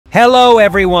Hello,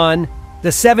 everyone! The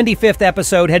 75th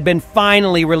episode had been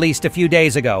finally released a few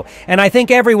days ago, and I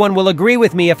think everyone will agree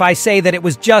with me if I say that it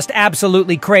was just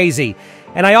absolutely crazy.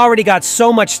 And I already got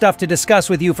so much stuff to discuss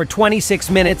with you for 26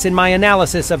 minutes in my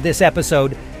analysis of this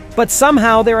episode, but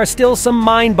somehow there are still some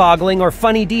mind-boggling or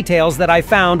funny details that I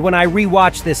found when I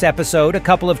rewatched this episode a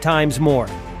couple of times more.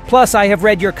 Plus, I have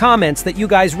read your comments that you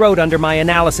guys wrote under my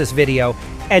analysis video,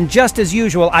 and just as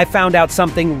usual, I found out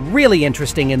something really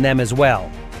interesting in them as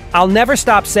well. I'll never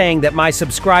stop saying that my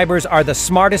subscribers are the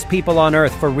smartest people on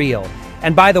earth for real.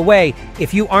 And by the way,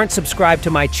 if you aren't subscribed to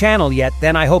my channel yet,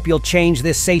 then I hope you'll change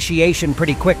this satiation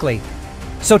pretty quickly.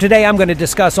 So today I'm going to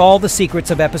discuss all the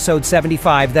secrets of episode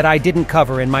 75 that I didn't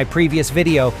cover in my previous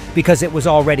video because it was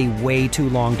already way too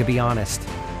long, to be honest.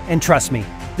 And trust me,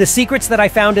 the secrets that I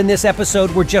found in this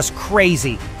episode were just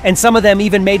crazy, and some of them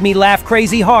even made me laugh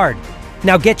crazy hard.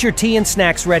 Now get your tea and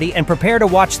snacks ready and prepare to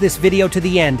watch this video to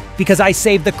the end because I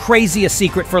saved the craziest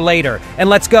secret for later. And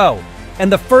let's go!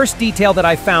 And the first detail that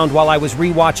I found while I was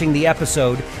rewatching the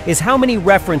episode is how many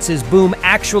references Boom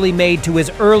actually made to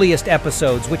his earliest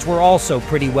episodes, which were also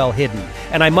pretty well hidden.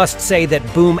 And I must say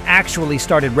that Boom actually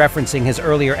started referencing his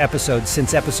earlier episodes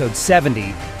since episode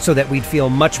 70, so that we'd feel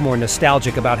much more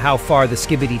nostalgic about how far the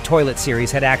Skibidi Toilet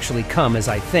series had actually come, as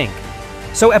I think.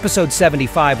 So episode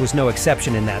 75 was no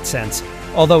exception in that sense,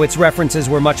 although its references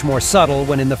were much more subtle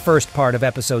when in the first part of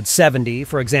episode 70,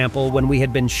 for example, when we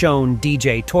had been shown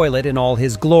DJ Toilet in all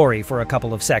his glory for a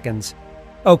couple of seconds.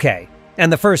 Okay, and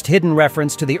the first hidden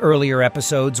reference to the earlier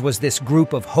episodes was this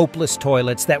group of hopeless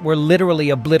toilets that were literally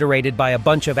obliterated by a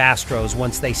bunch of Astros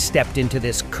once they stepped into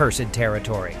this cursed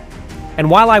territory. And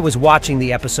while I was watching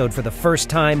the episode for the first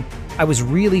time, I was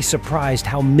really surprised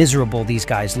how miserable these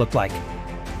guys looked like.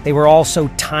 They were all so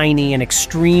tiny and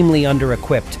extremely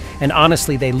under-equipped, and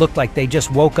honestly they looked like they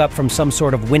just woke up from some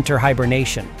sort of winter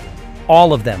hibernation.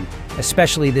 All of them,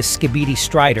 especially this Skibidi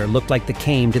Strider, looked like they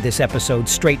came to this episode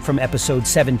straight from episode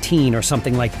 17 or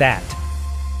something like that.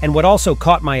 And what also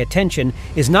caught my attention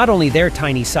is not only their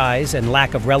tiny size and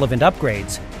lack of relevant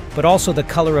upgrades, but also the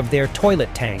color of their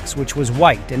toilet tanks, which was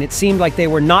white, and it seemed like they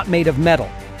were not made of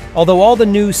metal, although all the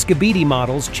new Skibidi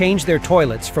models changed their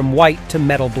toilets from white to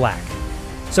metal black.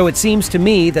 So it seems to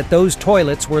me that those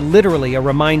toilets were literally a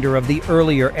reminder of the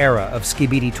earlier era of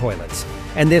Skibidi toilets.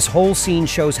 And this whole scene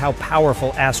shows how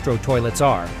powerful ASTRO toilets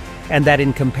are, and that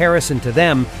in comparison to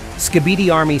them,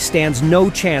 Skibidi Army stands no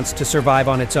chance to survive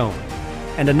on its own.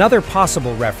 And another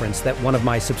possible reference that one of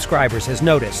my subscribers has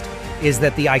noticed is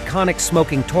that the iconic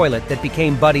smoking toilet that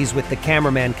became buddies with the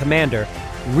cameraman commander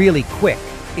really quick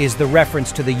is the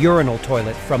reference to the urinal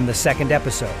toilet from the second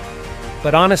episode.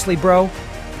 But honestly, bro,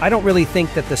 I don't really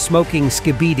think that the smoking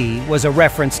Skibidi was a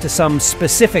reference to some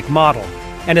specific model,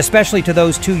 and especially to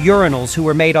those two urinals who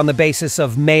were made on the basis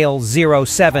of male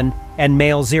 07 and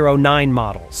male 09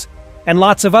 models. And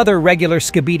lots of other regular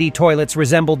Skibidi toilets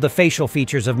resembled the facial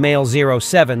features of male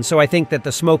 07, so I think that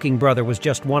the smoking brother was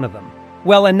just one of them.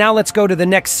 Well, and now let's go to the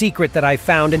next secret that I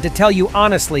found, and to tell you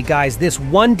honestly, guys, this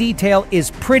one detail is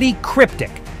pretty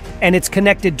cryptic, and it's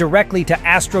connected directly to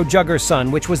Astro Jugger's son,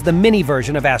 which was the mini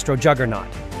version of Astro Juggernaut.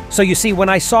 So you see, when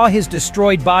I saw his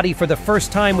destroyed body for the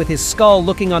first time with his skull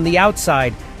looking on the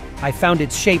outside, I found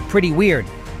its shape pretty weird.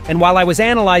 And while I was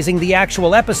analyzing the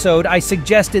actual episode, I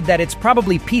suggested that it's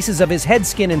probably pieces of his head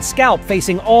skin and scalp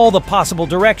facing all the possible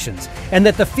directions, and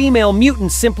that the female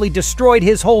mutant simply destroyed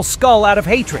his whole skull out of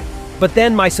hatred. But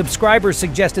then my subscribers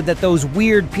suggested that those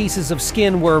weird pieces of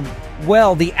skin were,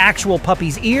 well, the actual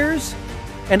puppy's ears?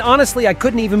 And honestly, I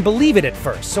couldn't even believe it at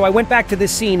first, so I went back to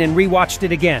this scene and rewatched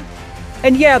it again.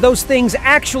 And yeah, those things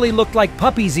actually looked like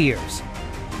puppies' ears.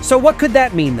 So what could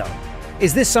that mean, though?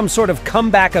 Is this some sort of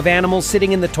comeback of animals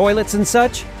sitting in the toilets and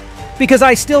such? Because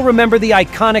I still remember the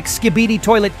iconic Skibidi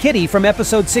Toilet Kitty from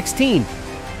episode 16.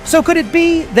 So could it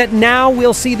be that now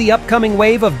we'll see the upcoming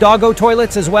wave of doggo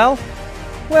toilets as well?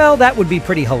 Well, that would be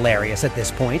pretty hilarious at this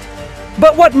point.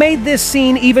 But what made this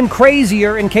scene even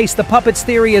crazier, in case the puppets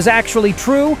theory is actually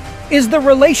true, is the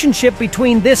relationship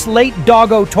between this late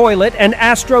doggo toilet and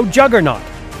Astro Juggernaut.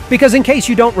 Because in case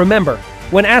you don't remember,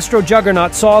 when Astro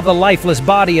Juggernaut saw the lifeless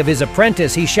body of his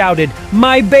apprentice, he shouted,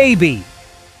 "My baby!"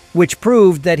 Which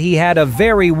proved that he had a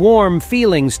very warm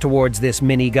feelings towards this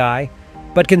mini guy.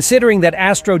 But considering that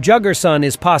Astro Jugger's son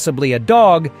is possibly a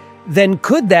dog, then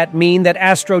could that mean that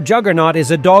Astro Juggernaut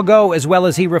is a doggo as well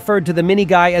as he referred to the mini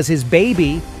guy as his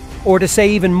baby? Or to say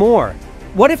even more,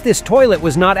 what if this toilet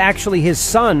was not actually his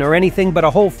son or anything but a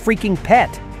whole freaking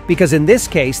pet? Because in this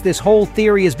case, this whole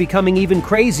theory is becoming even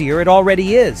crazier. It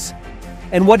already is.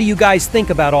 And what do you guys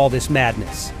think about all this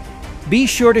madness? Be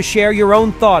sure to share your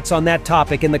own thoughts on that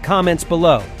topic in the comments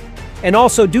below. And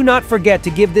also do not forget to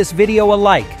give this video a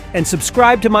like and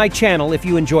subscribe to my channel if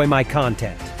you enjoy my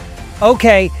content.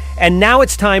 Okay, and now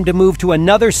it's time to move to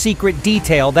another secret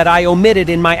detail that I omitted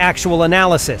in my actual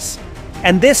analysis.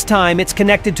 And this time it's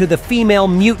connected to the female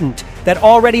mutant that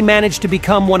already managed to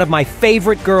become one of my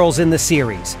favorite girls in the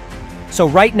series. So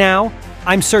right now,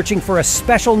 I'm searching for a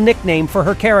special nickname for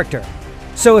her character.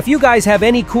 So if you guys have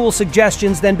any cool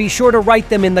suggestions, then be sure to write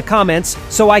them in the comments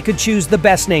so I could choose the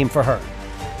best name for her.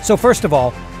 So first of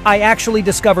all, I actually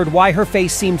discovered why her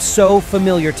face seemed so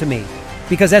familiar to me.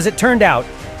 Because as it turned out,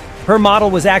 her model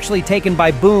was actually taken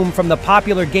by Boom from the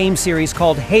popular game series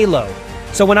called Halo.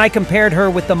 So when I compared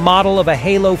her with the model of a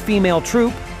Halo female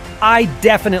troop, I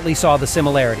definitely saw the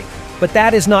similarity. But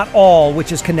that is not all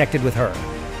which is connected with her.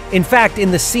 In fact,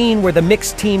 in the scene where the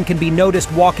mixed team can be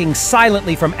noticed walking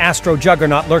silently from Astro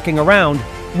Juggernaut lurking around,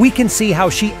 we can see how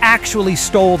she actually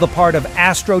stole the part of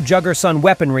Astro Juggerson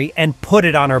weaponry and put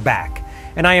it on her back.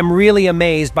 And I am really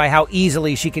amazed by how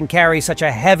easily she can carry such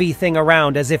a heavy thing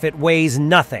around as if it weighs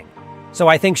nothing. So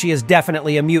I think she is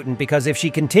definitely a mutant, because if she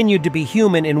continued to be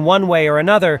human in one way or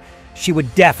another, she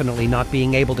would definitely not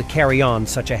being able to carry on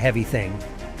such a heavy thing.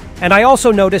 And I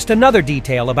also noticed another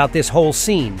detail about this whole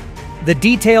scene. The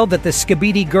detail that the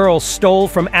skibidi girl stole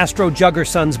from Astro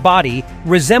Juggerson's body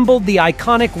resembled the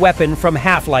iconic weapon from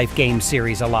Half-Life game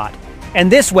series a lot. And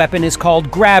this weapon is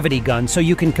called Gravity Gun, so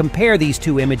you can compare these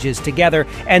two images together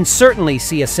and certainly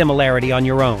see a similarity on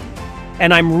your own.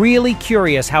 And I'm really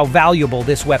curious how valuable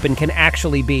this weapon can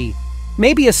actually be.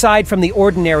 Maybe aside from the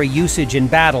ordinary usage in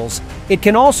battles, it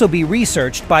can also be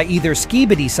researched by either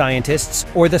skibidi scientists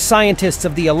or the scientists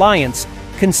of the Alliance,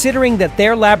 considering that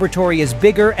their laboratory is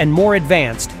bigger and more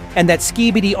advanced, and that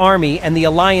Skibidi Army and the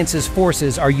Alliance's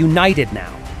forces are united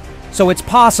now. So it's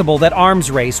possible that arms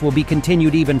race will be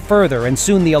continued even further, and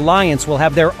soon the Alliance will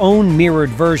have their own mirrored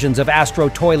versions of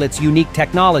ASTRO-TOILET's unique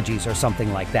technologies or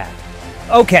something like that.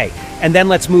 Okay, and then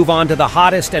let's move on to the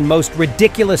hottest and most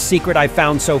ridiculous secret I've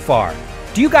found so far.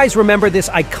 Do you guys remember this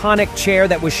iconic chair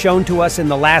that was shown to us in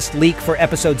the last leak for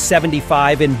episode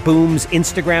 75 in Boom's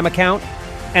Instagram account?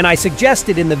 And I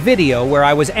suggested in the video where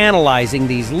I was analyzing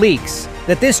these leaks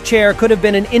that this chair could have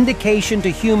been an indication to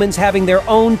humans having their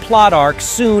own plot arc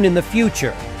soon in the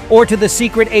future, or to the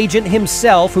secret agent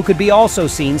himself, who could be also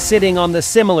seen sitting on the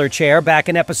similar chair back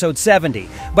in episode 70.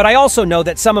 But I also know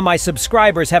that some of my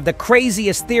subscribers have the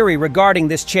craziest theory regarding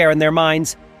this chair in their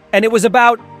minds, and it was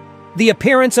about the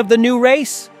appearance of the new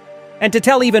race. And to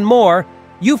tell even more,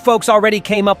 you folks already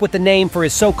came up with the name for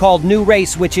his so-called new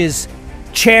race, which is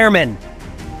Chairman.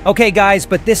 Okay guys,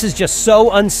 but this is just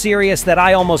so unserious that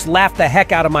I almost laughed the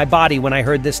heck out of my body when I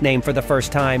heard this name for the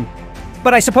first time.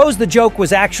 But I suppose the joke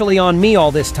was actually on me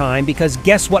all this time, because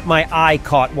guess what my eye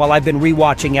caught while I've been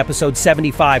rewatching episode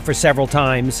 75 for several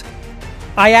times?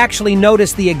 I actually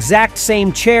noticed the exact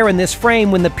same chair in this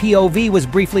frame when the POV was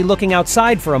briefly looking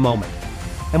outside for a moment.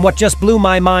 And what just blew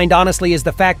my mind, honestly, is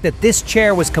the fact that this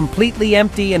chair was completely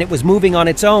empty and it was moving on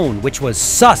its own, which was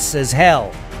sus as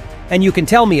hell. And you can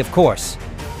tell me, of course.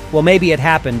 Well, maybe it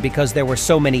happened because there were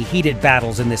so many heated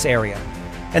battles in this area.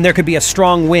 And there could be a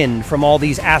strong wind from all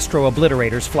these Astro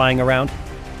Obliterators flying around.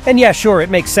 And yeah, sure, it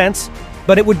makes sense.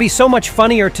 But it would be so much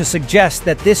funnier to suggest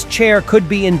that this chair could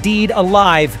be indeed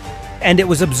alive, and it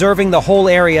was observing the whole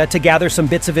area to gather some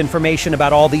bits of information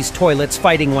about all these toilets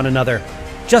fighting one another.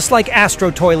 Just like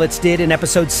Astro Toilets did in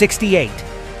episode 68.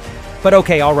 But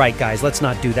okay, alright guys, let's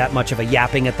not do that much of a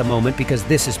yapping at the moment, because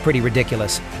this is pretty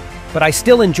ridiculous. But I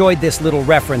still enjoyed this little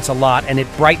reference a lot, and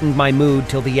it brightened my mood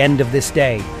till the end of this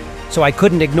day. So I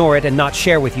couldn't ignore it and not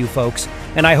share with you folks,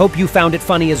 and I hope you found it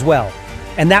funny as well.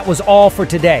 And that was all for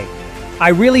today. I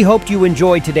really hoped you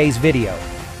enjoyed today's video.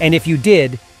 And if you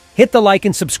did, hit the like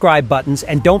and subscribe buttons,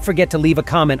 and don't forget to leave a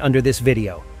comment under this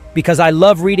video, because I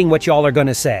love reading what y'all are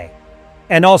gonna say.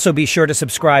 And also be sure to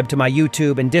subscribe to my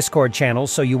YouTube and Discord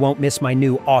channels so you won't miss my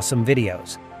new awesome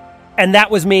videos. And that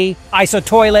was me,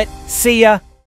 ISOTOILET. See ya!